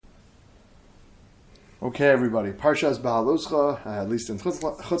Okay, everybody. Parshas Behaaloscha, at least in Chutz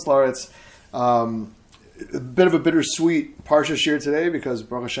La'aretz. A bit of a bittersweet Parsha shir today because,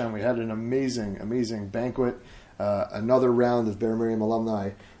 Baruch Hashem, we had an amazing banquet. Another round of Ber Miriam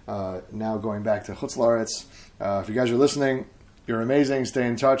alumni now going back to Chutz La'aretz. If you guys are listening, you're amazing. Stay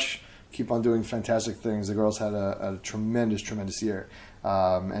in touch. Keep on doing fantastic things. The girls had a tremendous year.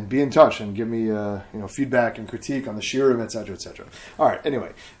 And be in touch and give me feedback and critique on the shiurim, etc., etc. All right.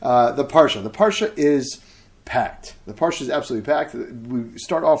 Anyway, the parsha is packed. The parsha is absolutely packed. We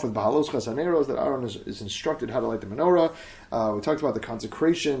start off with Behaaloscha Saneros, that Aaron is instructed how to light the menorah. We talked about the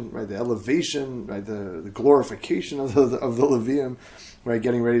consecration, right? The elevation, right? The glorification of the Levium, right?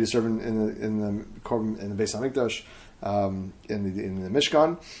 Getting ready to serve in the Beis Hamikdash. In the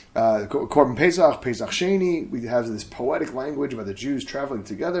Mishkan, Korban Pesach Sheni, we have this poetic language about the Jews traveling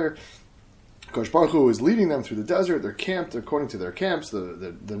together. Kosh Baruch Hu is leading them through the desert. They're camped according to their camps.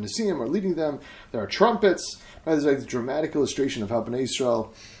 The Nesiim are leading them. There are trumpets. Right? There's like the dramatic illustration of how Bnei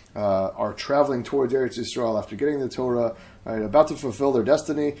Israel are traveling towards Eretz Yisrael after getting the Torah, right, about to fulfill their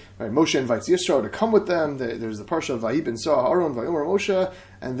destiny. Right? Moshe invites Yisrael to come with them. There's the parsha of Vayib and Sah Aaron Vayomer Moshe,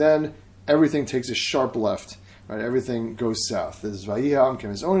 and then everything takes a sharp left. Right, everything goes south. There's Vayiham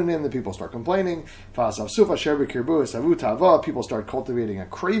Kemis Onanim. The people start complaining. People start cultivating a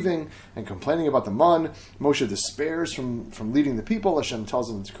craving and complaining about the man. Moshe despairs from leading the people. Hashem tells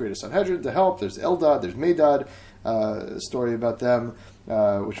him to create a Sanhedrin to help. There's Eldad. There's Medad. A story about them,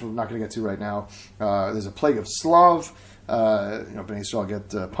 which we're not going to get to right now. There's a plague of Slav. Bnei Israel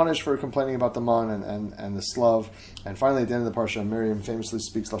get punished for complaining about the man and the Slav. And finally, at the end of the parsha, Miriam famously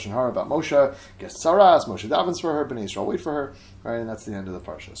speaks Lashon Hara about Moshe. Gets Saras. Moshe davens for her. Bnei Israel wait for her. Right, and that's the end of the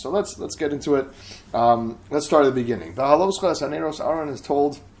parsha. So let's get into it. Let's start at the beginning. Behaaloscha Saneros, Aaron is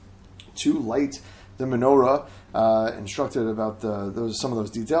told to light the menorah. Instructed about some of those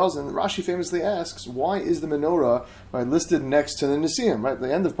details, and Rashi famously asks, why is the menorah listed next to the Nesiim? Right, at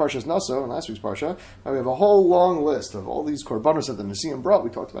the end of Parshas Naso, in last week's parsha, we have a whole long list of all these korbanos that the Nesiim brought. We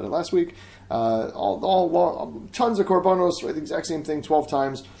talked about it last week. Tons of korbanos, right? The exact same thing 12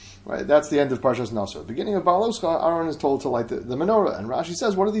 times. Right, that's the end of Parshas Naso. Beginning of Behaaloscha, Aaron is told to light the menorah, and Rashi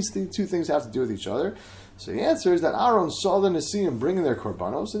says, what do these two things have to do with each other? So the answer is that Aaron saw the Nesiim bringing their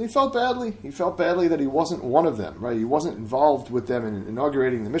korbanos, and he felt badly. He felt badly that he wasn't one of them, right? He wasn't involved with them in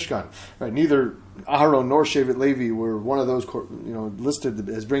inaugurating the Mishkan, right? Neither Aaron nor Shevet Levi were one of those, listed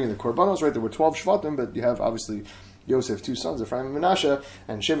as bringing the korbanos, right? There were 12 Shvatim, but you have obviously Yosef, two sons, Ephraim and Menashe,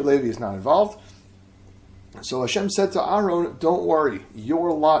 and Shevet Levi is not involved. So Hashem said to Aaron, don't worry,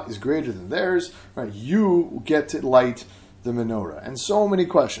 your lot is greater than theirs, right? You get to light the menorah. And so many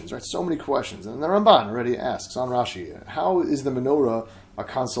questions, right? So many questions. And the Ramban already asks on Rashi, how is the menorah a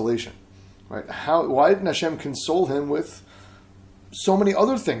consolation? Right? Why didn't Hashem console him with so many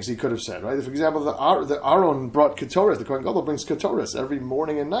other things he could have said, right? For example, the Aaron brought Ketoras, the Kohen Gadol brings Ketoras every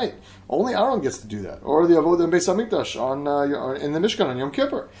morning and night. Only Aaron gets to do that. Or the Avodah in Beis Hamikdash in the Mishkan on Yom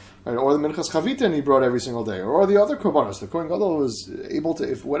Kippur. Right? Or the Minchas Chavitin he brought every single day. Or the other Korbanos. The Kohen Gadol was able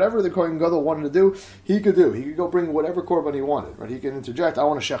to, if whatever the Kohen Gadol wanted to do, he could do. He could go bring whatever Korban he wanted. Right? He could interject, I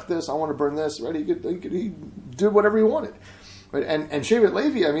want to shech this, I want to burn this. Right? He did whatever he wanted. Right? And Shevet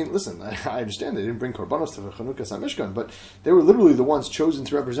Levi, I mean, listen, I understand they didn't bring korbanos to the Chanukas HaMishkan, but they were literally the ones chosen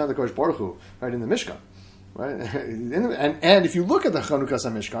to represent the Kosh Baruch Hu, right, in the Mishkan. Right? And if you look at the Chanukas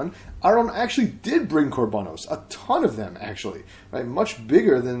HaMishkan, Aaron actually did bring korbanos, a ton of them actually, right, much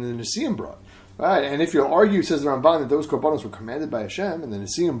bigger than the Nesiim brought. Right? And if you argue, says the Ramban, that those korbanos were commanded by Hashem, and the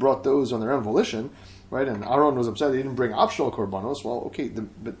Nesiim brought those on their own volition, right? And Aaron was upset they didn't bring optional korbanos. Well, okay,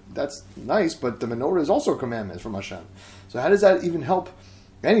 but that's nice, but the menorah is also a commandment from Hashem. So how does that even help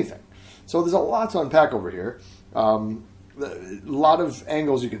anything? So there's a lot to unpack over here. A lot of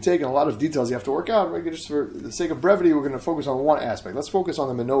angles you can take and a lot of details you have to work out. Right? Just for the sake of brevity, we're going to focus on one aspect. Let's focus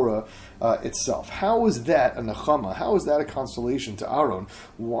on the menorah itself. How is that a nechama? How is that a consolation to Aaron?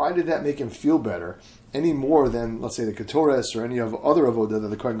 Why did that make him feel better any more than, let's say, the Ketores or any of other avodah that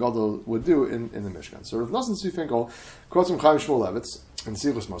the Kohen Gadol would do in the Mishkan? So Rav Nosson Tzvi Finkel quotes from Chaim Shmulevitz and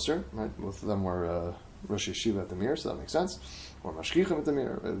Sichos Moser. Right? Both of them were Rosh Yeshiva at the Mir, so that makes sense. Or Mashgichim at the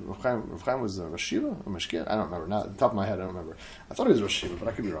Mir. Rav Chaim was Rosh Yeshiva or Mashgiach? I don't remember. Not at the top of my head, I don't remember. I thought he was Rosh Yeshiva, but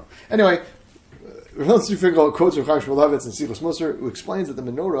I could be wrong. Anyway, Rav Nosson Tzvi Finkel quotes from Chaim Shmulevitz and Sichos Moser, who explains that the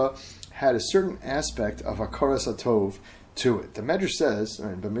menorah had a certain aspect of Hakaras HaTov to it. The Medrash says,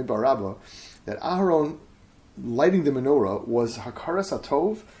 in B'midbar Rabbah, that Aaron lighting the menorah was Hakaras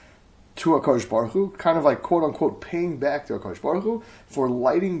HaTov to HaKadosh Baruch Hu, kind of like quote-unquote paying back to HaKadosh Baruch Hu for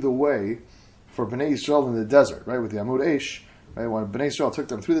lighting the way for Bnei Yisrael in the desert, right, with the Amud Eish, right? When Bnei Israel took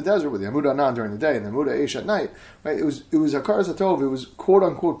them through the desert with the Amud Anan during the day and the Amud Eish at night, right? It was Hakaras HaTov. It was quote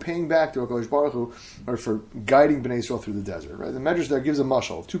unquote paying back to HaKadosh Baruch Hu, or for guiding Bnei Israel through the desert, right? The Medrash there gives a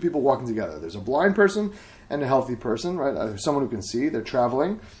mashal of two people walking together. There's a blind person and a healthy person, right? Someone who can see. They're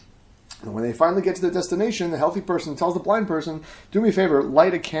traveling. And when they finally get to their destination, the healthy person tells the blind person, "Do me a favor,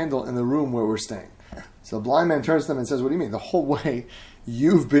 light a candle in the room where we're staying." So the blind man turns to them and says, "What do you mean? The whole way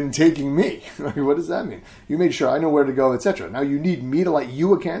you've been taking me." What does that mean? You made sure I know where to go, etc. Now you need me to light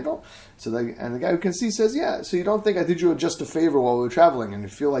you a candle? And the guy who can see says, "Yeah, so you don't think I did you just a favor while we were traveling and you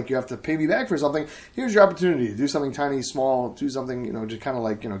feel like you have to pay me back for something? Here's your opportunity to do something tiny, small, do something, just kind of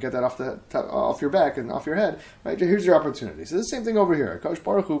like, get that off your back and off your head, right? Here's your opportunity." So the same thing over here. Kadosh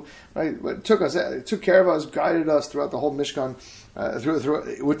Baruch Hu, right, took care of us, guided us throughout the whole Mishkan,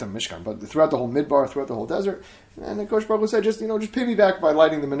 with the Mishkan, but throughout the whole Midbar, throughout the whole desert. And then Kadosh Baruch Hu said, just pay me back by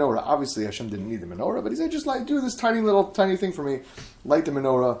lighting the menorah. Obviously Hashem didn't need the menorah, but he said, just do this tiny thing for me, light the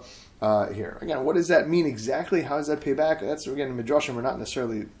menorah. Here. Again, what does that mean exactly? How does that pay back? That's, again, in Midrashim, we're not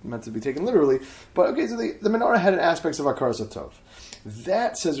necessarily meant to be taken literally. But, okay, so the menorah had aspects of Hakaras HaTov.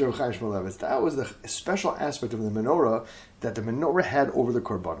 That, says Rav Chaim Shmulevitz, that was the special aspect of the menorah that the menorah had over the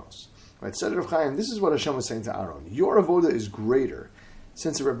korbanos. Right? Said Rav Chaim, this is what Hashem was saying to Aaron. Your avoda is greater,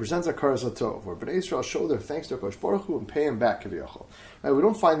 since it represents Hakaras HaTov, where Bnei Israel show their thanks to HaKadosh Baruch Hu and pay him back, Kiviyachol. Right? We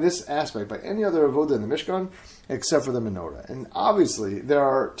don't find this aspect by any other avoda in the Mishkan except for the menorah. And obviously, there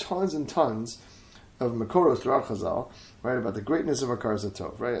are tons and tons of Makoros throughout Chazal, right, about the greatness of Hakaras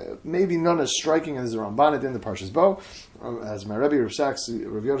HaTov, right? Maybe none as striking as the Ramban at the end of Parshas Bo, as my Rebbe Rav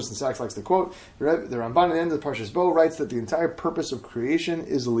Yonason Sachs likes to quote. The Ramban at the end of Parshas Bo writes that the entire purpose of creation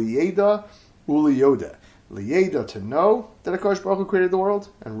is liyeda uliyoda. Liyeda, to know that HaKadosh Baruch Hu created the world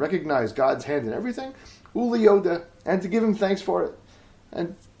and recognize God's hand in everything, uliyoda, and to give him thanks for it.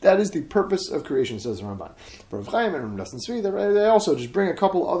 And that is the purpose of creation, says the Ramban. But Rav Chaim and Rav Nosson Tzvi, they also just bring a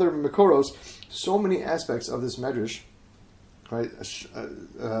couple other Makoros, so many aspects of this Medrash, right?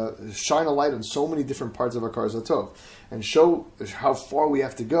 Shine a light on so many different parts of Hakaras HaTov, and show how far we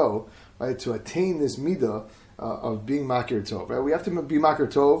have to go, right, to attain this midah of being Makir Tov. Right? We have to be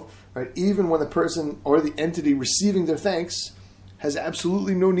Makir Tov, right, even when the person or the entity receiving their thanks has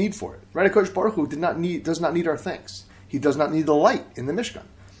absolutely no need for it. Right? HaKadosh Baruch Hu does not need our thanks. He does not need the light in the Mishkan.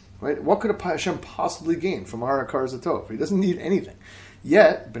 Right? What could Hashem possibly gain from our Hakaras HaTov? He doesn't need anything.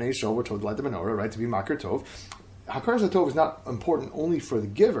 Yet, Bnei Yisrael were told to light the menorah, right, to be Makir Tov. Hakaras HaTov is not important only for the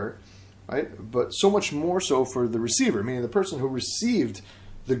giver, right, but so much more so for the receiver, meaning the person who received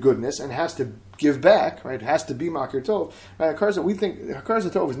the goodness and has to give back, right, has to be Makir Tov. Right? We think Hakaras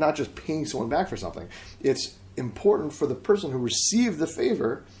HaTov is not just paying someone back for something. It's important for the person who received the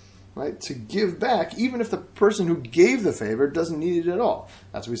favor, right, to give back, even if the person who gave the favor doesn't need it at all.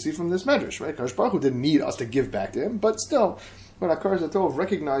 That's what we see from this Medrash, right? Kadosh Baruch Hu didn't need us to give back to him, but still, when Hakaras HaTov,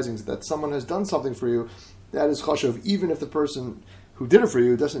 recognizing that someone has done something for you, that is chashuv, even if the person who did it for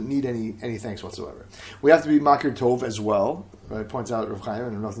you doesn't need any thanks whatsoever. We have to be Makir Tov as well, right? Points out Rav Chaim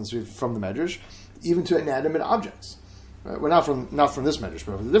and Nosson Tzvi from the Medrash, even to inanimate objects. Right? Well, not from this Medrash,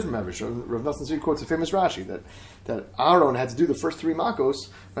 but from a different Medrash. Rav Nosson Tzvi quotes a famous Rashi that Aaron had to do the first 3 makos,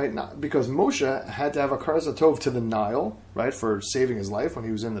 right? Not because Moshe had to have a Hakaras HaTov to the Nile, right, for saving his life when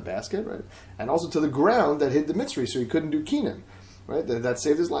he was in the basket, right, and also to the ground that hid the Mitzri, so he couldn't do Kenan, right? That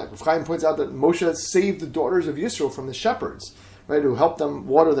saved his life. Rav Chaim points out that Moshe saved the daughters of Yisro from the shepherds, right, who helped them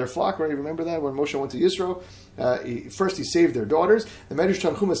water their flock. Right, you remember that when Moshe went to Yisro, first he saved their daughters. The Medrash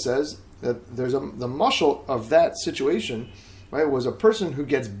Tanchuma says that the mashal of that situation, right, was a person who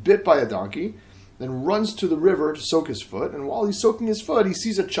gets bit by a donkey, then runs to the river to soak his foot, and while he's soaking his foot, he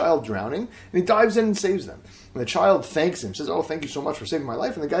sees a child drowning, and he dives in and saves them. And the child thanks him, says, "Oh, thank you so much for saving my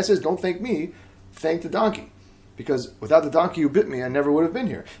life." And the guy says, "Don't thank me, thank the donkey. Because without the donkey who bit me, I never would have been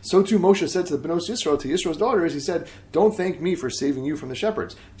here." So too Moshe said to the Bnos Yisro, to Yisro's daughters, he said, "Don't thank me for saving you from the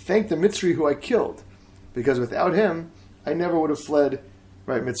shepherds. Thank the Mitzri who I killed. Because without him, I never would have fled,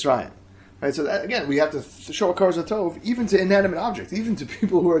 right, Mitzrayim." Right? So that, again, we have to show Hakaras HaTov even to inanimate objects, even to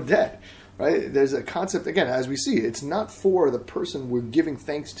people who are dead. Right? There's a concept, again, as we see, it's not for the person we're giving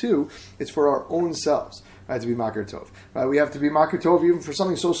thanks to, it's for our own selves, right, to be Makir Tov. Right? We have to be Makir Tov even for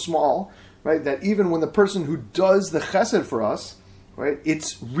something so small, right, that even when the person who does the chesed for us, right,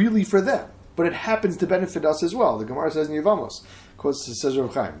 it's really for them, but it happens to benefit us as well. The Gemara says in Yevamos, says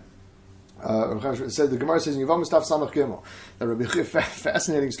Rav Chaim, the Gemara says in Yevamos Taf Samach Gimel, that Rabbi Chia,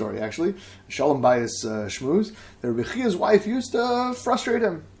 fascinating story actually, Shalom Bayis Shmuz, that Rabbi Chia's wife used to frustrate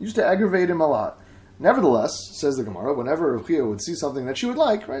him, used to aggravate him a lot. Nevertheless, says the Gemara, whenever Rabbi Chia would see something that she would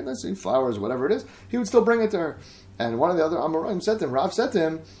like, right, let's say flowers, whatever it is, he would still bring it to her. And one of the other Amoraim said to him, Rav said to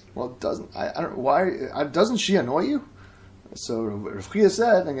him, "Well, doesn't she annoy you?" So Rav Chia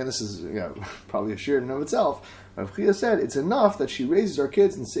said, again, this is probably a shir in and of itself. Rav Chia said, it's enough that she raises our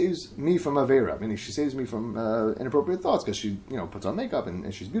kids and saves me from Avera, meaning she saves me from inappropriate thoughts because she, puts on makeup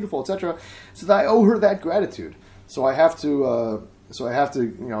and she's beautiful, etc. So that I owe her that gratitude. So I have to.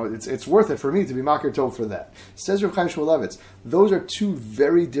 It's worth it for me to be Makir Tov for that. Says Rav Chaim Shmulevitz, those are two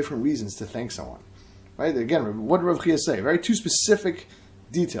very different reasons to thank someone. Right? Again, what did Rav Chia say? Very two specific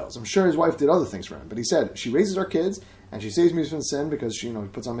details. I'm sure his wife did other things for him, but he said she raises our kids and she saves me from sin because she,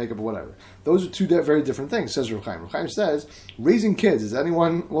 puts on makeup or whatever. Those are two very different things. Says Rav Chaim. Rav Chaim says raising kids, as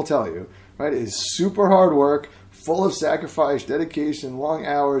anyone will tell you, right, is super hard work, full of sacrifice, dedication, long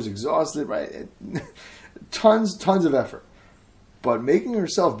hours, exhausted, right? Tons of effort. But making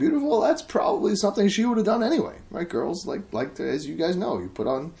herself beautiful, that's probably something she would have done anyway, right? Girls like to, as you guys know, you put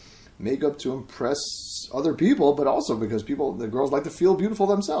on makeup to impress other people, but also because the girls like to feel beautiful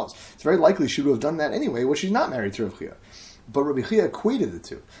themselves. It's very likely she would have done that anyway. Well, she's not married to Rav Chia. But Rabbi Chia equated the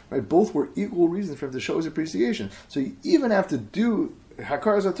two, right? Both were equal reasons for him to show his appreciation. So you even have to do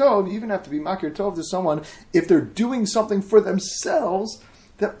Hakar Zatov, you even have to be Makir Tov to someone if they're doing something for themselves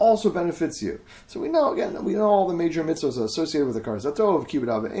that also benefits you. So we know all the major mitzvahs associated with the Hakar Zatov, Kibbud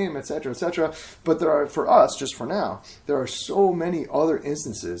Av V'Eim, etc., etc. But there are, for us, just for now, there are so many other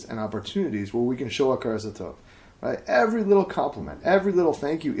instances and opportunities where we can show Hakar Zatov. Right? Every little compliment, every little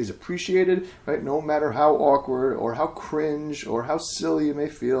thank you is appreciated, right? No matter how awkward or how cringe or how silly you may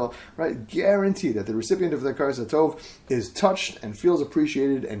feel, right? Guarantee that the recipient of the Hakar Zatov is touched and feels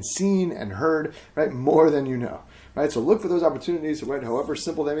appreciated and seen and heard, right? More than you know. Right, so look for those opportunities, right, however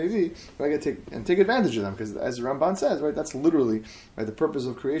simple they may be, right, take advantage of them, because as the Ramban says, right, that's literally right, the purpose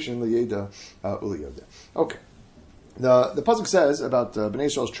of creation, liyeda uliyoda. Okay, the pasuk says about Bnei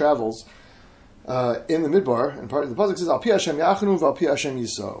Yisrael's travels in the Midbar, and part of the pasuk says al pi Hashem yachnu v'al pi Hashem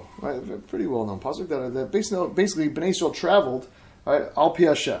yiso. Right, a pretty well known pasuk that basically Bnei Yisrael traveled. Right, al pi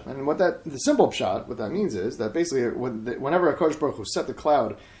Hashem, and the simple pshat, what that means is that basically whenever HaKadosh Baruch Hu set the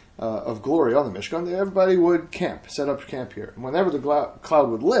cloud of glory on the Mishkan, everybody would set up camp here. And whenever the cloud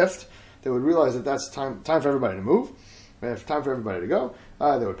would lift, they would realize that that's time for everybody to move. It's time for everybody to go.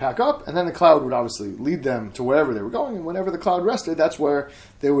 They would pack up, and then the cloud would obviously lead them to wherever they were going. And whenever the cloud rested, that's where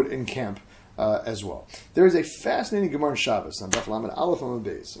they would encamp as well. There is a fascinating Gemara in Shabbos on Daf Lamed Aleph Amud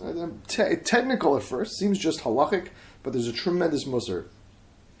Beis. Technical at first, seems just halachic, but there's a tremendous musar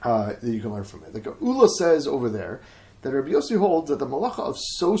that you can learn from it. Like Ula says over there, that Rabbi Yossi holds that the malacha of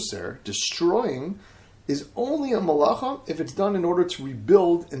soser, destroying, is only a malacha if it's done in order to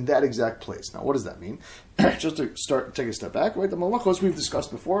rebuild in that exact place. Now, what does that mean? Just to take a step back, right? The malachos we've discussed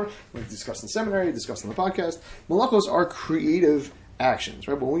before, we've discussed in seminary, discussed on the podcast. Malachos are creative actions,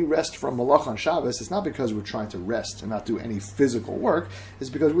 right? When we rest from malach on Shabbos, it's not because we're trying to rest and not do any physical work. It's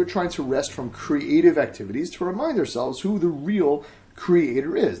because we're trying to rest from creative activities to remind ourselves who the real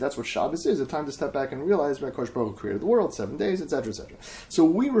Creator is. That's what Shabbos is, a time to step back and realize that HaKadosh Baruch Hu created the world, 7 days, etc., etc. So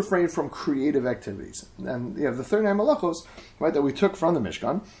we refrain from creative activities. And you have the 39 malachos, right, that we took from the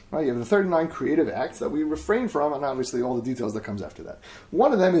Mishkan. Right, you have the 39 creative acts that we refrain from, and obviously all the details that comes after that.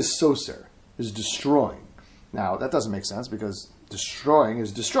 One of them is soser, is destroying. Now, that doesn't make sense because destroying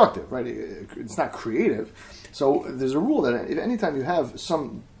is destructive, right? It's not creative. So there's a rule that if anytime you have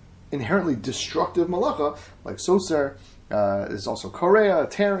some inherently destructive malacha, like soser, there's also korea,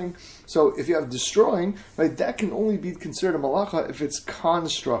 tearing. So if you have destroying, right, that can only be considered a malacha if it's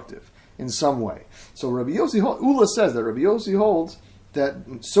constructive in some way. So Rabbi Yossi Ula says that Rabbi Yossi holds that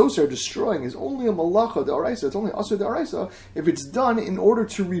soser, destroying, is only a malacha d'oraisa. It's only asur d'oraisa if it's done in order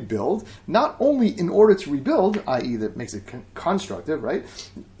to rebuild. Not only in order to rebuild, i.e. that makes it constructive, right?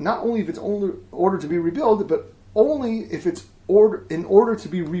 Not only if it's only order to be rebuilt, but only if it's in order to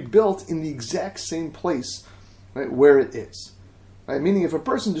be rebuilt in the exact same place, right, where it is. Right? Meaning if a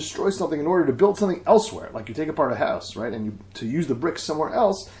person destroys something in order to build something elsewhere, like you take apart a house, right, and to use the bricks somewhere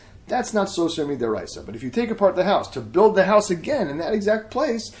else, that's not soser midaraisa. But if you take apart the house to build the house again in that exact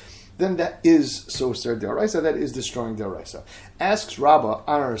place, then that is soser midaraisa, that is destroying midaraisa. Asks Rabbah,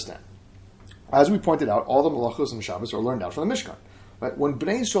 I don't understand. As we pointed out, all the malachos and Shabbos are learned out from the Mishkan. Right? When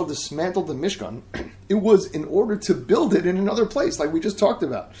Bnei Yisrael dismantled the Mishkan, it was in order to build it in another place, like we just talked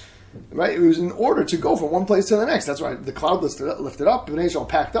about. Right? It was in order to go from one place to the next. That's why the cloud lifted up. Bnei Yisrael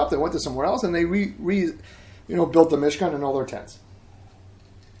packed up. They went to somewhere else, and they built the Mishkan and all their tents.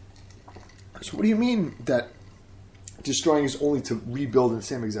 So what do you mean that destroying is only to rebuild in the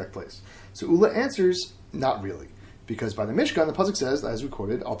same exact place? So Ula answers, not really. Because by the Mishkan, the pasuk says, as we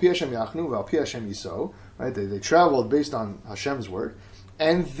quoted, Al pi Hashem yachnu v'al pi Hashem yiso, right? They traveled based on Hashem's word,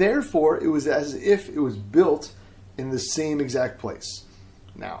 and therefore it was as if it was built in the same exact place.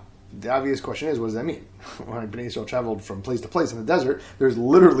 Now, the obvious question is, what does that mean? When Bnei Yisrael traveled from place to place in the desert, there's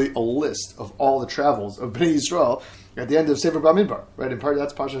literally a list of all the travels of Bnei Yisrael at the end of Sefer Bamidbar, right? In part,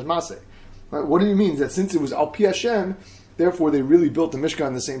 that's Parshas Maseh. Right? What do you mean that since it was Al Pi Hashem, therefore they really built the Mishkan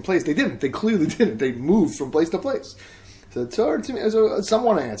in the same place? They didn't. They clearly didn't. They moved from place to place. So the Torah Tamima, so some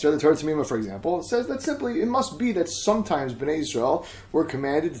want to answer. The Torah Tamima, for example, says that simply it must be that sometimes Bnei Yisrael were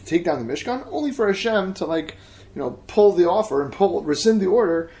commanded to take down the Mishkan only for Hashem to pull the offer and rescind the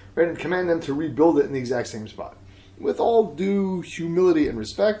order, right, and command them to rebuild it in the exact same spot. With all due humility and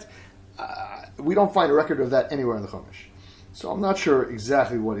respect, we don't find a record of that anywhere in the Chumash. So I'm not sure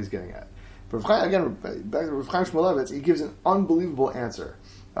exactly what he's getting at. But again, back to Rav Chaim Shmulevitz, he gives an unbelievable answer.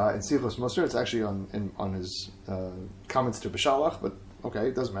 In Sichos Musar, it's actually on his comments to Beshalach, but okay,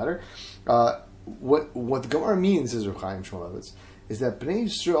 it doesn't matter. What the Gemara means, says Rav Chaim Shmulevitz, is that Bnei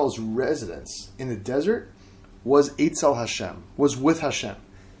Yisrael's residence in the desert was Eitzel Hashem, was with Hashem.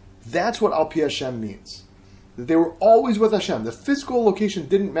 That's what Al Pi Hashem means. That they were always with Hashem. The physical location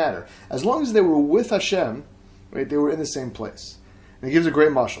didn't matter. As long as they were with Hashem, right, they were in the same place. And he gives a great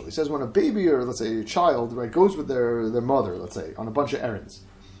mashal. He says when a baby, or let's say a child, right, goes with their mother, let's say, on a bunch of errands,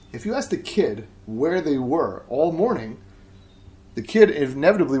 if you ask the kid where they were all morning, the kid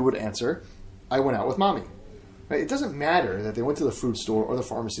inevitably would answer, I went out with mommy. Right? It doesn't matter that they went to the fruit store or the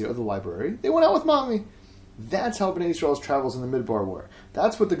pharmacy or the library. They went out with mommy. That's how Bnei Yisrael's travels in the Midbar were.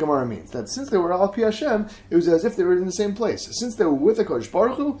 That's what the Gemara means. That since they were Al Pi Hashem, it was as if they were in the same place. Since they were with the Kodesh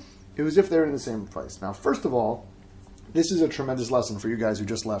Baruch Hu, it was as if they were in the same place. Now, first of all, this is a tremendous lesson for you guys who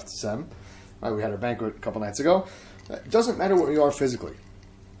just left SEM. Right, we had our banquet a couple nights ago. It doesn't matter where you are physically.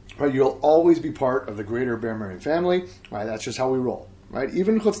 Right, you'll always be part of the greater Bear Marion family. Right, that's just how we roll. Right,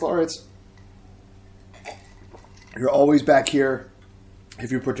 even in Chutz La'aretz, you're always back here.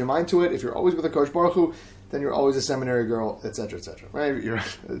 If you put your mind to it, if you're always with the Kodesh Baruch Hu, then you're always a seminary girl, etc., etc. Right?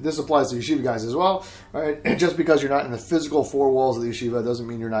 This applies to yeshiva guys as well. Right? And just because you're not in the physical four walls of the yeshiva doesn't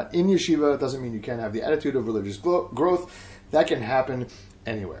mean you're not in yeshiva. It doesn't mean you can't have the attitude of religious growth. That can happen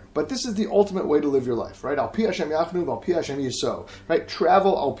anywhere. But this is the ultimate way to live your life, right? Al Pi Hashem Yachnu, Al Pi Hashem Yiso. Right?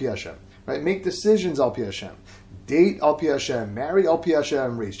 Travel Al Pi Hashem. Right? Make decisions Al Pi Hashem. Date Al Pi Hashem. Marry Al Pi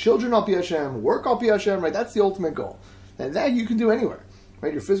Hashem. Raise children Al Pi Hashem. Work Al Pi Hashem. Right? That's the ultimate goal. And that you can do anywhere.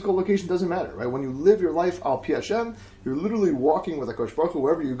 Right? Your physical location doesn't matter. Right? When you live your life Al Pi Hashem, you're literally walking with HaKadosh Baruch Hu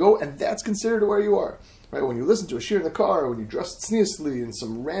wherever you go, and that's considered where you are. Right? When you listen to a shir in the car, when you dress tzniusly in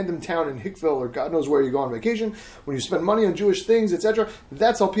some random town in Hickville, or God knows where you go on vacation, when you spend money on Jewish things, etc.,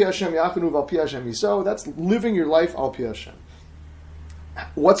 that's Al Pi Hashem Yachanuv, Al Pi Hashem Yiso. That's living your life Al Pi Hashem.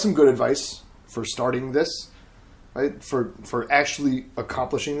 What's some good advice for starting this? Right, for actually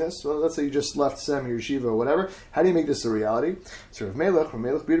accomplishing this. So let's say you just left Sem or Yeshiva or whatever. How do you make this a reality? So Rav Melech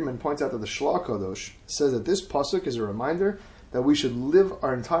Biederman points out that the Shla Kodosh says that this pasuk is a reminder that we should live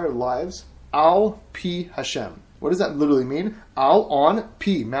our entire lives Al Pi Hashem. What does that literally mean? Al, on,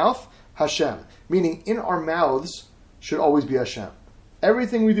 Pi, mouth, Hashem. Meaning in our mouths should always be Hashem.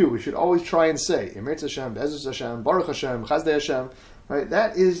 Everything we do, we should always try and say Emetz Hashem, Be'ezus Hashem, Baruch Hashem, Chazdei Hashem. Right?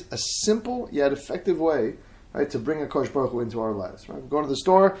 That is a simple yet effective way, right, to bring a Kodesh Baruch Hu into our lives. Right? I'm going to the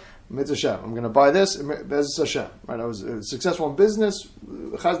store, Mitzvah Hashem. I'm going to buy this, Be'ezus Hashem. Right? I was successful in business,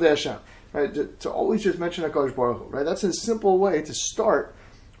 Chazdei Hashem. Right? To always just mention a Kodesh Baruch Hu. Right? That's a simple way to start,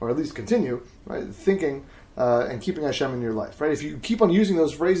 or at least continue, right, thinking and keeping Hashem in your life. Right? If you keep on using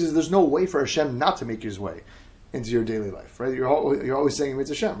those phrases, there's no way for Hashem not to make his way into your daily life. Right? You're always saying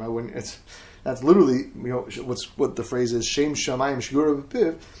Mitzvah Hashem. Right? When that's literally, what the phrase is, Shem Shamayim Shgura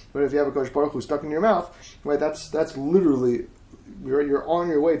B'Piv. But if you have a Kodesh Baruch Hu stuck in your mouth, right, that's literally, you're on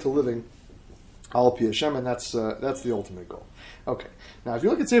your way to living Al Pi Hashem, and that's the ultimate goal. Okay, now if you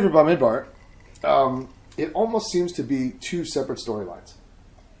look at Sefer Bamidbar, it almost seems to be two separate storylines.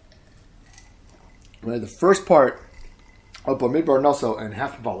 Right, the first part of Bamidbar Naso and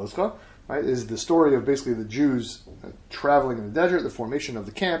half of Behaaloscha, right, is the story of basically the Jews traveling in the desert, the formation of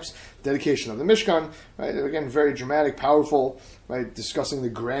the camps, dedication of the Mishkan, right? Again, very dramatic, powerful, right? Discussing the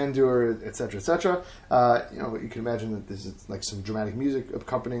grandeur, etc., etc. You can imagine that this is like some dramatic music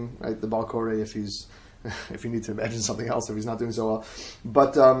accompanying, right, the Baal Koreh if you need to imagine something else if he's not doing so well.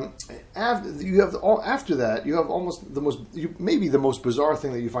 But after that, you have almost maybe the most bizarre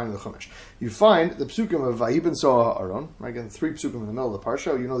thing that you find in the Chumash. You find the psukim of Vayibin Soha Aaron, right? Again, 3 psukim in the middle of the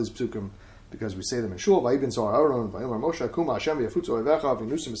parsha. You know these psukim because we say them in shul. Vayibin Soha Aaron, Vayomar Moshe, Kuma Hashem v'yafutzu ovecha,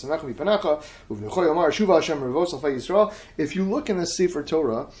 v'nusim v'sanachem v'panecha, uv'necho yomar Shuva Hashem revos alfei Yisrael. If you look in the Sefer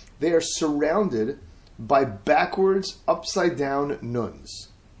Torah, they are surrounded by backwards, upside down nuns.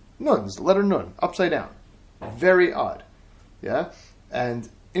 Nuns, the letter nun, upside down. Very odd. Yeah? And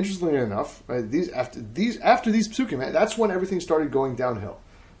interestingly enough, right, after these psukim, that's when everything started going downhill.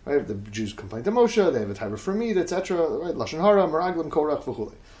 Right? The Jews complain to Moshe, they have a type of meat, etc. Right? Lashon Hara, Meraglim, Korach,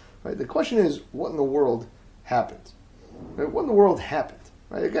 v'chulei. Right? The question is, what in the world happened? Right? What in the world happened?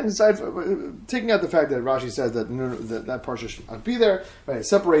 Right? Again, aside from, taking out the fact that Rashi says that that parsha should not be there, right? It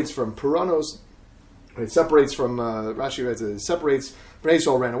separates from Puranos. Right? It separates from Rashi writes it separates. Bnei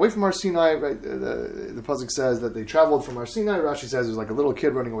Yisrael ran away from Har Sinai. Right? The pasuk says that they traveled from Har Sinai. Rashi says it was like a little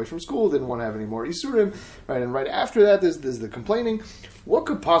kid running away from school, didn't want to have any more isurim. Right? And right after that, there's the complaining. What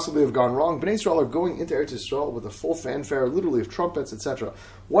could possibly have gone wrong? Bnei Yisrael are going into Eretz Yisrael with a full fanfare, literally of trumpets, etc.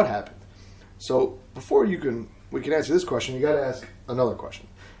 What happened? So before we can answer this question, you got to ask another question.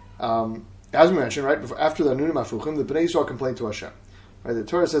 As we mentioned, right after the Nunim Afruchim, the Bnei Yisrael complained to Hashem. Right? The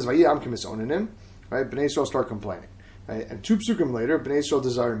Torah says, "Vayam kimisonanim." Right? Bnei Yisrael start complaining. Right? And 2 psukim later, Bnei Yisrael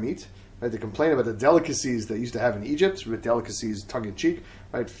desire meat. Right? They complain about the delicacies they used to have in Egypt, with delicacies tongue in cheek.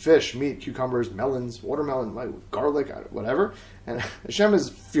 Right? Fish, meat, cucumbers, melons, watermelon, right? Garlic, whatever. And Hashem is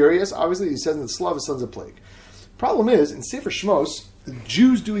furious. Obviously, he says in the Slav, his son's a plague. Problem is, in Sefer Shmos, the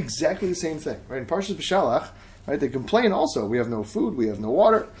Jews do exactly the same thing. Right? In Parshas Behaaloscha, right? They complain also. We have no food, we have no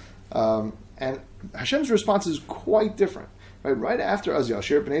water. And Hashem's response is quite different. Right after Az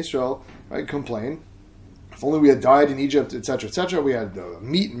Yashir, Bnei Yisrael complain, if only we had died in Egypt, etc., etc., we had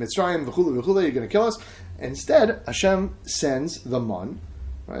meat in Mitzrayim, v'chule, v'chule, you're going to kill us. Instead, Hashem sends the man,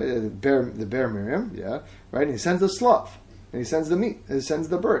 right, the bear Miriam, yeah, right, and he sends the slav, and he sends the meat, and he sends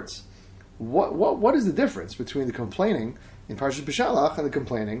the birds. What is the difference between the complaining in Parshas Behaaloscha and the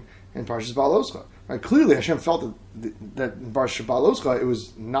complaining in Parshas Behaaloscha? Right? Clearly, Hashem felt that in Parshas Behaaloscha it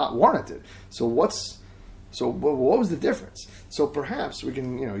was not warranted. So what was the difference? So perhaps we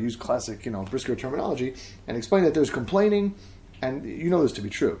can use classic Brisker terminology and explain that there's complaining, and you know this to be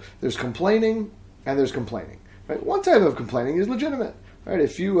true. There's complaining and there's complaining. Right? One type of complaining is legitimate. Right?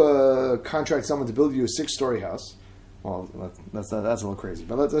 If you contract someone to build you a 6-story house, well, that's a little crazy,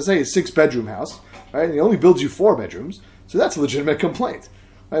 but let's say a 6-bedroom house, right? And he only builds you 4 bedrooms, so that's a legitimate complaint.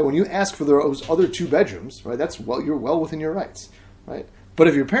 Right? When you ask for those other 2 bedrooms, right? You're well within your rights, right? But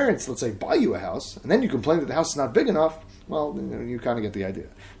if your parents, let's say, buy you a house, and then you complain that the house is not big enough, well, you kind of get the idea.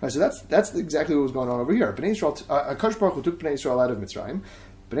 Right, so that's exactly what was going on over here. Bnei Yisrael, Akash Baruch Hu took Bnei Yisrael out of Mitzrayim.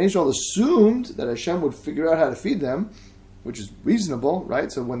 Bnei Yisrael assumed that Hashem would figure out how to feed them, which is reasonable,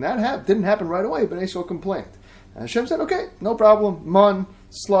 right? So when that didn't happen right away, Bnei Yisrael complained. And Hashem said, okay, no problem, man,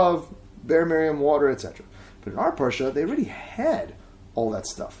 slav, bear Miriam, water, etc. But in our Parsha, they already had all that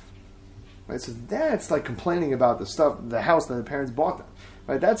stuff. Right? So that's like complaining about the house that the parents bought them.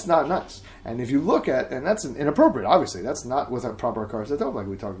 Right? That's not nice. And if you look at, and that's inappropriate, obviously, that's not with a proper Hakaras Hatov like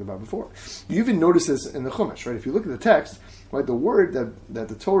we talked about before. You even notice this in the Chumash, right? If you look at the text, right, the word that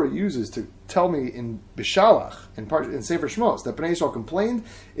the Torah uses to tell me in Bishalach, in Sefer Shmos, that Bnei Yisrael complained,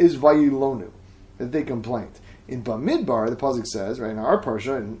 is Vayilonu, that they complained. In Bamidbar, the pasuk says, right, in our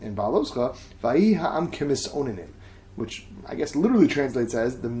parsha, in Behaaloscha, Vayi ha'am kimisonanim, which I guess literally translates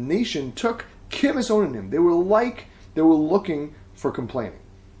as, the nation took kimisonanim. They were looking for complaining.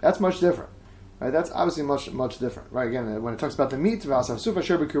 That's much different. Right? That's obviously much different. Right? Again, when it talks about the meat,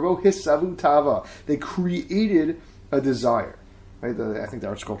 they created a desire. Right? I think the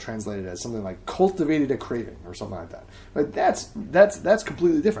article translated as something like cultivated a craving or something like that. Right? That's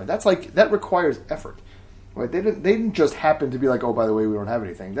completely different. That requires effort. Right? They didn't just happen to be like, oh, by the way, we don't have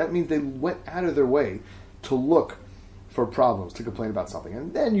anything. That means they went out of their way to look for problems, to complain about something.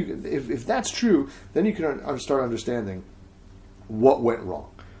 And then if that's true, then you can start understanding what went wrong.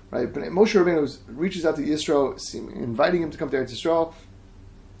 Right? But Moshe Rabbeinu reaches out to Yisro, inviting him to come to Eretz Yisrael.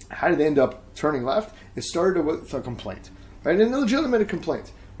 How did they end up turning left? It started with a complaint, right? An illegitimate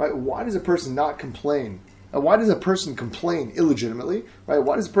complaint, right? Why does a person not complain? Why does a person complain illegitimately? Right?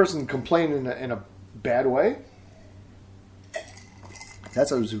 Why does a person complain in a bad way?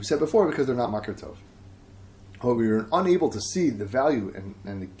 That's what we said before, because they're not makar tov. However, you're unable to see the value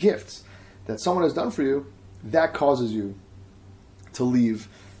and the gifts that someone has done for you. That causes you to leave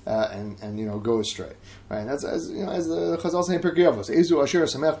and go astray, right? And that's as the Chazal say in Pirkei Avos, Ezu asher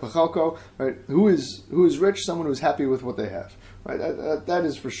samech b'chalko, right? Who is rich? Someone who is happy with what they have, right? That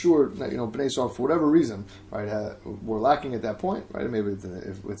is for sure. Bnei Yisrael, for whatever reason, right, were lacking at that point, right? Maybe if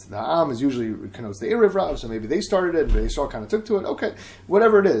it's the Am is usually connotes the Erev Rav, so maybe they started it, Bnei Yisrael kind of took to it. Okay,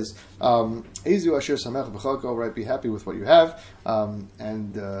 whatever it is, Ezu asher samech b'chalko, right? Be happy with what you have,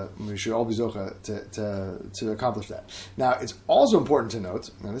 and we should all be zocha to accomplish that. Now, it's also important to note,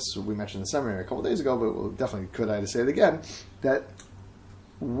 and this is what we mentioned in the seminary a couple of days ago, but we'll definitely could I to say it again, that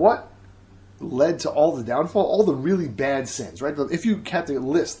what led to all the downfall, all the really bad sins, right? If you had to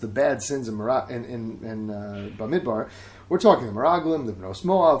list the bad sins in Bamidbar, we're talking the Meraglim, the Bnos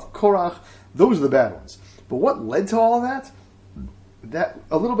Moav, Korach, those are the bad ones. But what led to all of that? that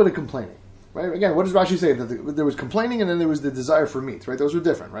a little bit of complaining. Right? Again, what does Rashi say? That there was complaining and then there was the desire for meat, right? Those were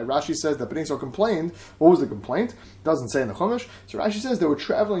different, right? Rashi says that Bnei Yisrael complained. What was the complaint? It doesn't say in the Chumash. So Rashi says they were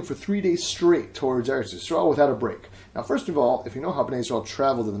traveling for 3 days straight towards Eretz Yisrael without a break. Now, first of all, if you know how Bnei Yisrael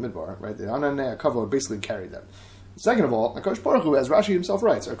traveled in the Midbar, right? The Ananei Kavod basically carried them. Second of all, HaKadosh Baruch Hu, as Rashi himself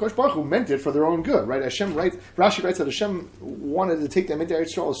writes, HaKadosh Baruch Hu meant it for their own good, right? Rashi writes that Hashem wanted to take them into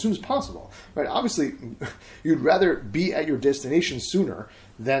Eretz Yisrael as soon as possible, right? Obviously, you'd rather be at your destination sooner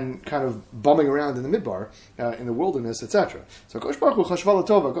than kind of bumming around in the Midbar, in the wilderness, etc. So HaKadosh Baruch Hu, Chashva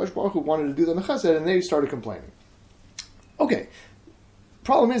L'Tova, HaKadosh Baruch Hu wanted to do them a chesed, and they started complaining. Okay,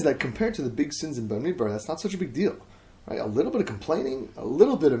 problem is that compared to the big sins in Midbar, that's not such a big deal. Right, a little bit of complaining, a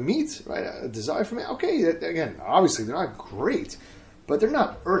little bit of meat, right? A desire for meat. Okay, again, obviously they're not great, but they're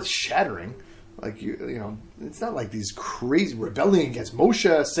not earth-shattering. Like you know, it's not like these crazy rebelling against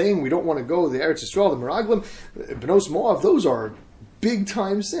Moshe, saying we don't want to go to the Eretz Yisrael, the Meraglim, Bnos Moav. Those are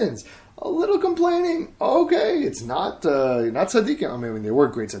big-time sins. A little complaining, okay, it's not tzaddikim. I mean, they were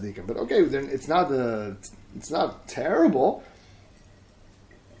great tzaddikim, but okay, then it's not terrible.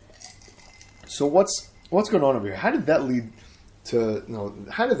 So what's going on over here? How did that lead to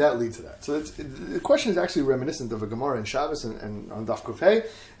that? So the question is actually reminiscent of a Gemara in Shabbos and on Daf Kufay,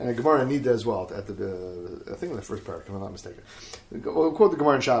 and a Gemara in Nida as well, at I think in the first paragraph, if I'm not mistaken. We'll quote the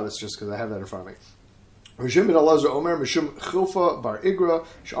Gemara in Shabbos just because I have that in front of me. Rishim ben Elazar Omer, Mishum Chilfa bar Igra,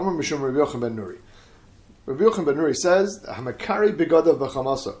 Shomer Mishum Rabbi Yochanan ben Nuri. Rabbi Yochanan ben Nuri says, Hamakari begadav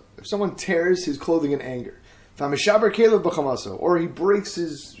b'chamaso. If someone tears his clothing in anger, Famishaber kelev b'chamaso, or he breaks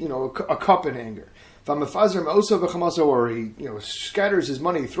his, a cup in anger, or he scatters his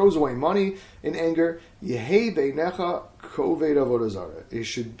money, throws away money in anger, it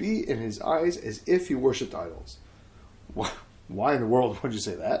should be in his eyes as if he worshipped idols. Why in the world would you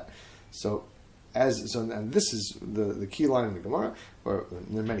say that? And this is the key line in the Gemara, or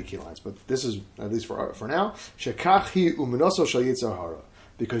there are many key lines, but this is, at least for now,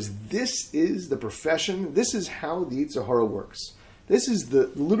 because this is the profession, this is how the Yetzer Hara works. This is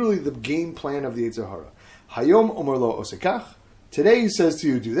literally the game plan of the Yetzer Hara. Hayom omer lo osekach. Today he says to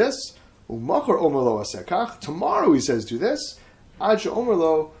you, do this. Umachar omer lo osekach. Tomorrow he says, do this. Ad she'omer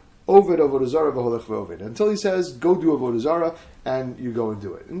lo oved avodah zara v'holech v'oved. Until he says, go do avodah zara, and you go and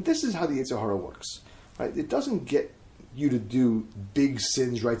do it. And this is how the Yetzer Hara works. Right? It doesn't get you to do big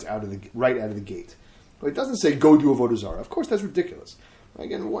sins right out of the gate. But it doesn't say, go do avodah zara. Of course, that's ridiculous.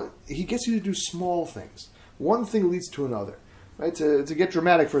 Again, he gets you to do small things. One thing leads to another. Right, to get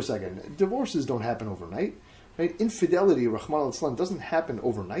dramatic for a second, divorces don't happen overnight. Right, infidelity, Rahman al-Islam, doesn't happen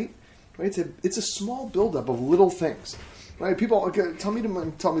overnight. Right, it's a small buildup of little things. Right, people tell me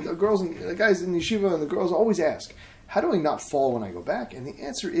the girls and the guys in yeshiva and the girls always ask, how do I not fall when I go back? And the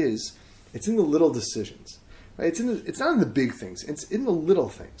answer is, it's in the little decisions. Right, it's not in the big things. It's in the little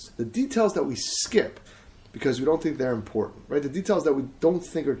things, the details that we skip because we don't think they're important, right? The details that we don't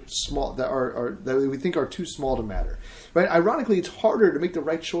think are small, that we think are too small to matter, right? Ironically, it's harder to make the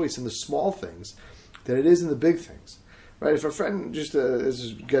right choice in the small things than it is in the big things, right? If a friend, this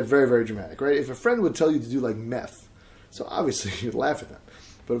is get very, very dramatic, right? If a friend would tell you to do like meth, so obviously you'd laugh at them.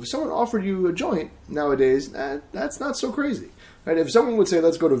 But if someone offered you a joint nowadays, that's not so crazy, right? If someone would say,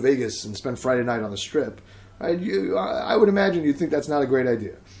 let's go to Vegas and spend Friday night on the Strip, right? I would imagine you'd think that's not a great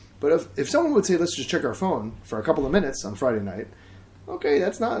idea. But if someone would say, let's just check our phone for a couple of minutes on Friday night, okay,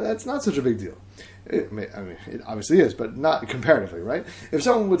 that's not such a big deal. It obviously is, but not comparatively, right? If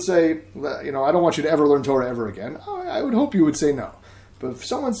someone would say, I don't want you to ever learn Torah ever again, I would hope you would say no. But if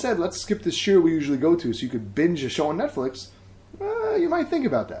someone said, let's skip this shiur we usually go to so you could binge a show on Netflix, you might think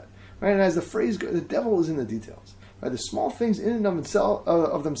about that, right? And as the phrase goes, the devil is in the details. Right? The small things in and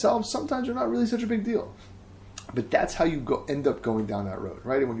of themselves sometimes are not really such a big deal. But that's how you end up going down that road,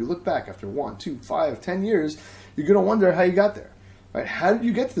 right? And when you look back after 1, 2, 5, 10 years, you're going to wonder how you got there, right? How did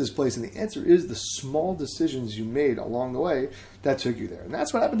you get to this place? And the answer is the small decisions you made along the way that took you there. And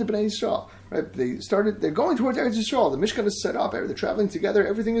that's what happened to Bnei Yisrael, right? They're going towards Eretz Yisrael. The Mishkan is set up. They're traveling together.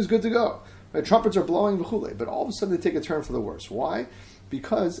 Everything is good to go. Right? Trumpets are blowing, v'chule. But all of a sudden they take a turn for the worse. Why?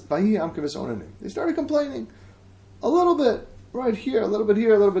 Because they started complaining a little bit right here, a little bit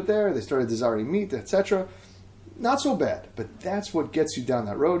here, a little bit there. They started desiring meat, etc. Not so bad, but that's what gets you down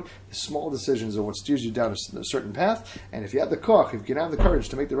that road. The small decisions are what steers you down a certain path. And if you have the koch, if you can have the courage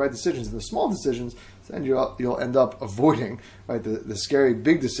to make the right decisions and the small decisions, then you'll end up avoiding, right, the scary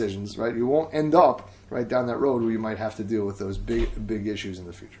big decisions. Right, you won't end up right down that road where you might have to deal with those big issues in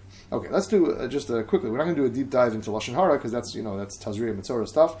the future. Okay, let's do just quickly. We're not going to do a deep dive into Lashon Hara because that's Tazria Mitzorah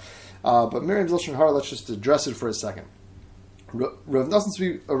stuff. But Miriam's Lashon Hara, let's just address it for a second. Rav Nosson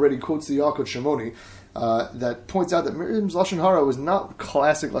Tzvi already quotes the Yalkut Shimoni that points out that Miriam's lashon hara was not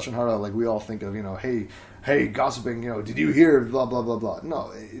classic lashon hara like we all think of. Hey, gossiping. Did you hear? Blah blah blah blah.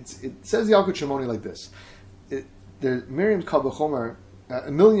 No, it says the Yalkut Shimoni like this. Miriam's kal v'chomer,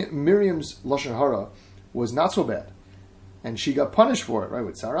 Miriam's lashon hara was not so bad, and she got punished for it, right?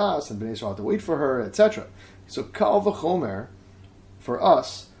 With saras and Bnei Yisrael had to wait for her, etc. So kal v'chomer, for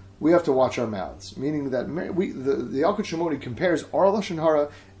us, we have to watch our mouths. Meaning that the Yalkut Shimoni compares our lashon hara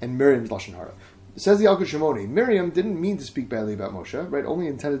and Miriam's lashon hara. It says the Yalkut Shimoni, Miriam didn't mean to speak badly about Moshe, right? Only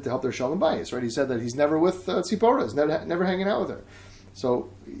intended to help their shalom bayis, right? He said that he's never with Tzipora, never hanging out with her. So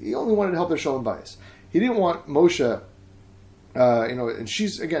he only wanted to help their shalom bayis. He didn't want Moshe, and and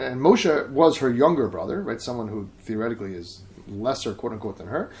Moshe was her younger brother, right? Someone who theoretically is lesser, quote unquote, than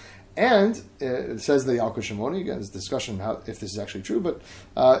her. And it says the Yalkut Shimoni, again, there's discussion if this is actually true, but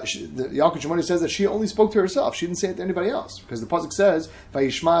the Yalkut Shimoni says that she only spoke to herself. She didn't say it to anybody else, because the pasuk says,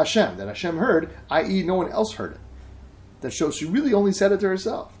 Vayishma Hashem, that Hashem heard, i.e. no one else heard it. That shows she really only said it to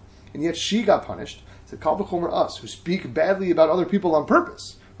herself. And yet she got punished. It's kal v'chomer us, who speak badly about other people on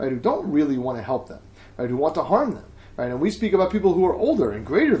purpose, right? Who don't really want to help them, right? Who want to harm them, right? And we speak about people who are older and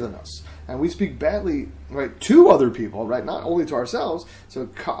greater than us. And we speak badly, right, to other people, right, not only to ourselves. So,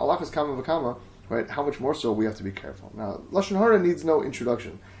 alachas kama v'kama, right, how much more so we have to be careful. Now, lashon hara needs no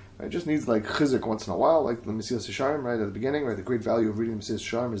introduction. Right? It just needs like chizuk once in a while, like the Mesilas Yesharim, right, at the beginning, right, the great value of reading the Mesilas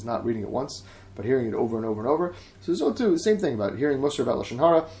Yesharim is not reading it once, but hearing it over and over and over. So too, the same thing about hearing Musar about lashon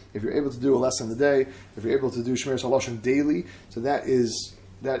hara. If you're able to do a lesson a day, if you're able to do Shmiras HaLashon daily, so that is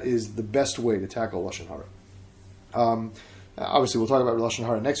the best way to tackle lashon hara. Obviously, we'll talk about lashon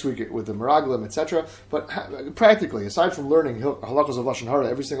hara next week with the meraglim, etc. But practically, aside from learning halachos of lashon hara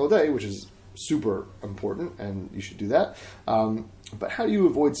every single day, which is super important, and you should do that. But how do you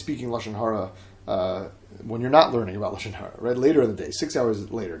avoid speaking lashon hara when you're not learning about lashon hara? Right, later in the day, 6 hours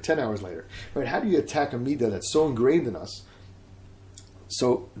later, 10 hours later. Right, how do you attack a midah that's so ingrained in us?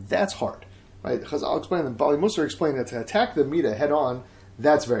 So that's hard. Right, Chazal explained, and Bali Musar explained that to attack the midah head on,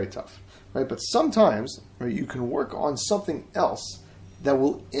 that's very tough. Right, but sometimes, right, you can work on something else that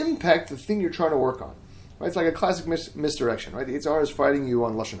will impact the thing you're trying to work on. Right, it's like a classic misdirection. Right, the Yetzer Hara is fighting you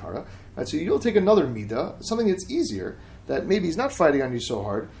on lashon hara. Right, so you'll take another midah, something that's easier, that maybe is not fighting on you so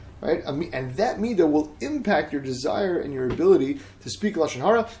hard. Right, and that midah will impact your desire and your ability to speak lashon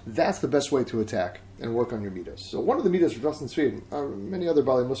hara. That's the best way to attack and work on your midas. So one of the midas for Dustin Sweden, many other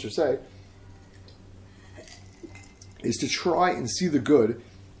Bali Musar say, is to try and see the good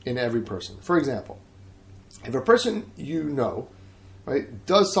in every person. For example, if a person you know, right,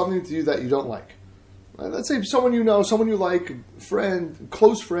 does something to you that you don't like, right, let's say someone you know, someone you like, friend,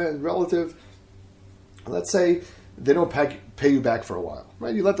 close friend, relative, let's say they don't pay you back for a while,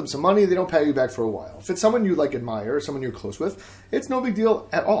 right? You let them some money, they don't pay you back for a while. If it's someone you like admire, or someone you're close with, it's no big deal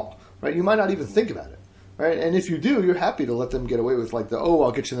at all, right? You might not even think about it, right? And if you do, you're happy to let them get away with like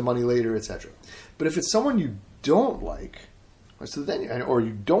I'll get you the money later, etc. But if it's someone you don't like, so then, or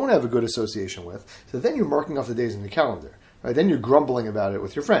you don't have a good association with, so then you're marking off the days in the calendar, right? Then you're grumbling about it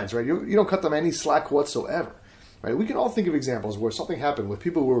with your friends, right? You don't cut them any slack whatsoever, right? We can all think of examples where something happened with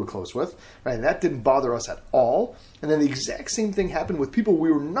people we were close with, right? And that didn't bother us at all, and then the exact same thing happened with people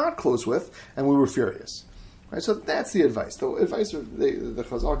we were not close with, and we were furious, right? So that's the advice. The advice the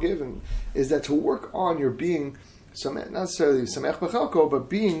Chazal give is that to work on your being, not necessarily samech b'chalko,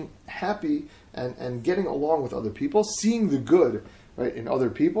 but being happy and getting along with other people, seeing the good, right, in other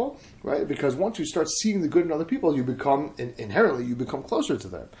people, right? Because once you start seeing the good in other people, you become inherently closer to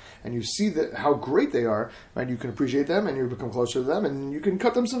them, and you see how great they are, right? You can appreciate them, and you become closer to them, and you can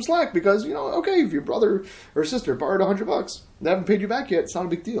cut them some slack because okay, if your brother or sister borrowed $100, they haven't paid you back yet, it's not a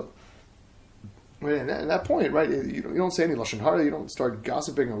big deal. Right, and at that point, right, you don't say any lashon hara, you don't start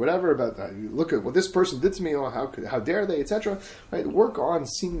gossiping or whatever about that. You look at what this person did to me, or how dare they, etc. Right, work on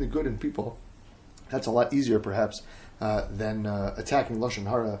seeing the good in people. That's a lot easier, perhaps, than attacking lashon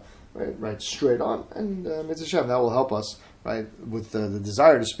hara, right, straight on. And Mitzvah Shem, that will help us, right, with the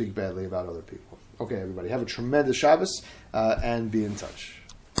desire to speak badly about other people. Okay, everybody, have a tremendous Shabbos and be in touch.